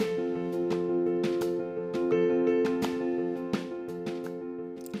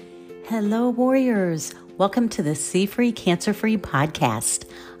Hello, warriors. Welcome to the Sea-Free, Cancer-Free podcast.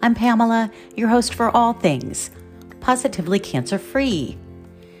 I'm Pamela, your host for all things positively cancer-free.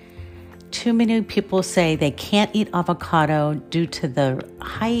 Too many people say they can't eat avocado due to the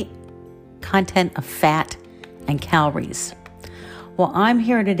high content of fat and calories. Well, I'm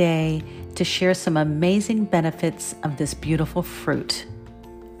here today to share some amazing benefits of this beautiful fruit.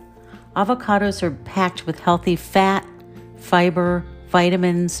 Avocados are packed with healthy fat, fiber,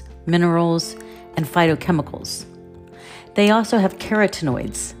 vitamins, minerals, and phytochemicals. They also have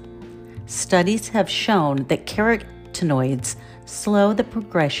carotenoids. Studies have shown that carotenoids slow the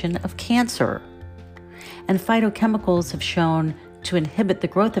progression of cancer, and phytochemicals have shown to inhibit the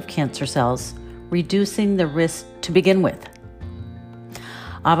growth of cancer cells, reducing the risk to begin with.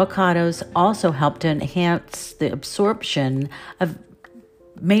 Avocados also help to enhance the absorption of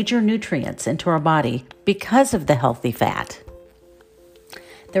major nutrients into our body because of the healthy fat.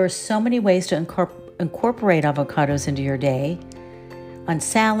 There are so many ways to incorporate avocados into your day, on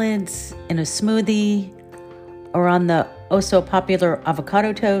salads, in a smoothie, or on the oh-so-popular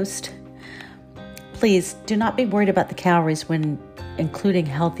avocado toast. Please do not be worried about the calories when including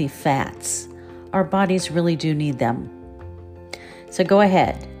healthy fats. Our bodies really do need them. So go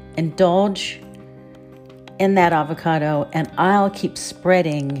ahead, indulge in that avocado, and I'll keep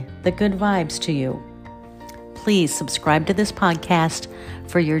spreading the good vibes to you. Please subscribe to this podcast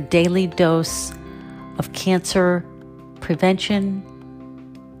for your daily dose of cancer prevention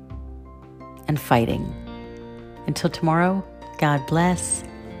and fighting. Until tomorrow, God bless